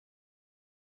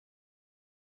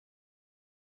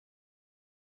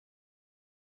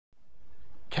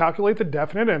calculate the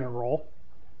definite integral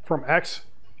from x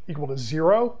equal to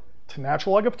 0 to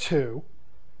natural log of 2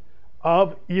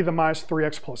 of e to the minus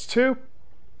 3x plus 2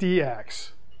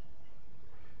 dx.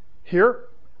 Here,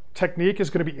 technique is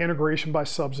going to be integration by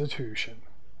substitution.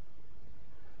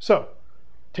 So,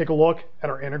 take a look at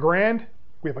our integrand.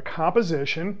 We have a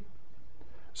composition.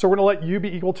 So we're going to let u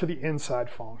be equal to the inside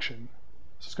function.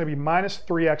 So it's going to be minus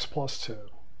 3x plus 2.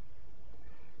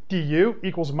 du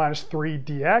equals minus 3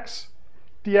 dx.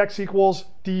 dx equals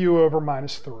du over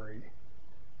minus 3.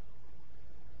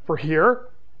 For here,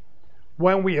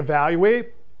 when we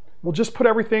evaluate, we'll just put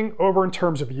everything over in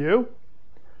terms of u.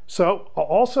 So I'll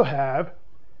also have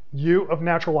u of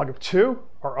natural log of 2,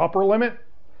 our upper limit.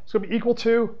 It's going to be equal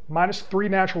to minus 3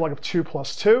 natural log of 2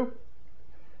 plus 2.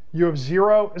 u of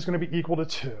 0 is going to be equal to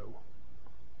 2.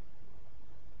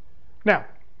 Now,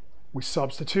 we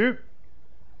substitute.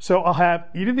 So I'll have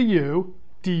e to the u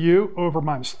du over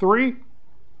minus 3.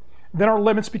 Then our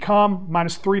limits become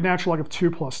minus 3 natural log of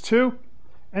 2 plus 2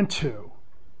 and 2.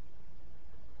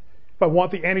 If I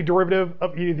want the antiderivative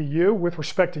of e to the u with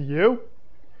respect to u,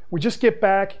 we just get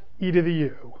back e to the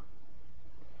u.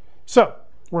 So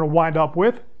we're going to wind up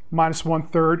with minus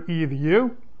 1/3 e to the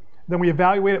u. Then we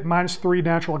evaluate at minus 3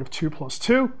 natural log of 2 plus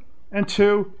 2, and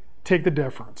 2, take the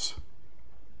difference.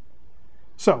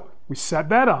 So we set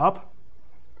that up.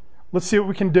 Let's see what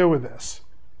we can do with this.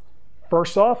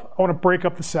 First off, I want to break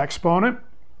up this exponent.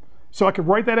 So I could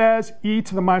write that as e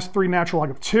to the minus 3 natural log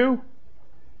of 2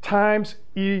 times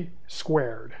e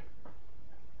squared.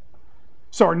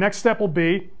 So our next step will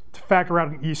be to factor out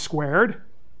an e squared.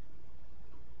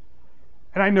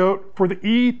 And I note for the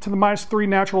e to the minus 3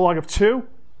 natural log of 2,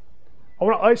 I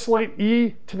want to isolate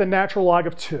e to the natural log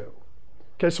of 2.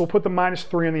 Okay, so we'll put the minus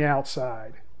 3 on the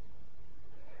outside.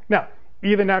 Now,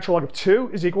 e to the natural log of 2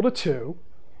 is equal to 2.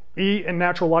 E and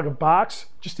natural log of box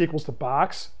just equals to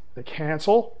box. They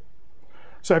cancel.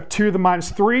 So I have 2 to the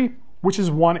minus 3, which is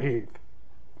 1/8.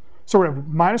 So we're going to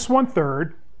have minus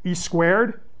 1/3 e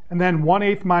squared, and then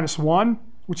 1/8 minus 1,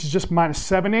 which is just minus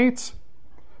 7/8.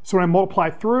 So when I multiply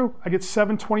through, I get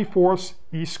 7/24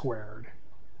 e squared.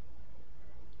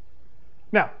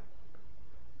 Now,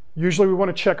 usually we want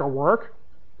to check our work.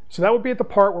 So that would be at the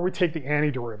part where we take the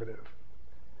antiderivative.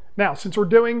 Now, since we're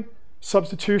doing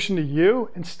substitution to u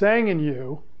and staying in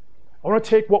u, I want to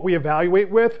take what we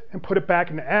evaluate with and put it back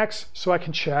into x so I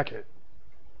can check it.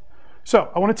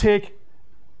 So I want to take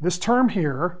this term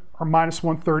here, our minus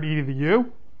 1/3 e to the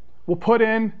u. We'll put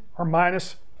in our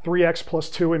minus 3x plus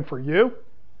 2 in for u,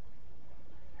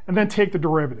 and then take the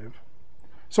derivative.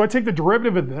 So I take the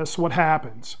derivative of this, what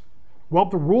happens? Well,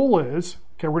 the rule is,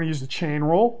 okay, we're going to use the chain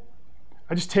rule.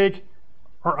 I just take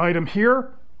our item here,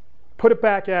 put it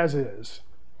back as is.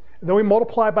 And then we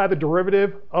multiply by the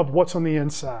derivative of what's on the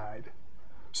inside.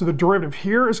 So the derivative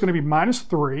here is going to be minus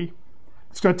 3.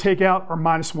 It's going to take out our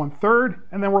minus 1/3,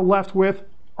 and then we're left with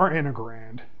our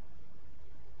integrand.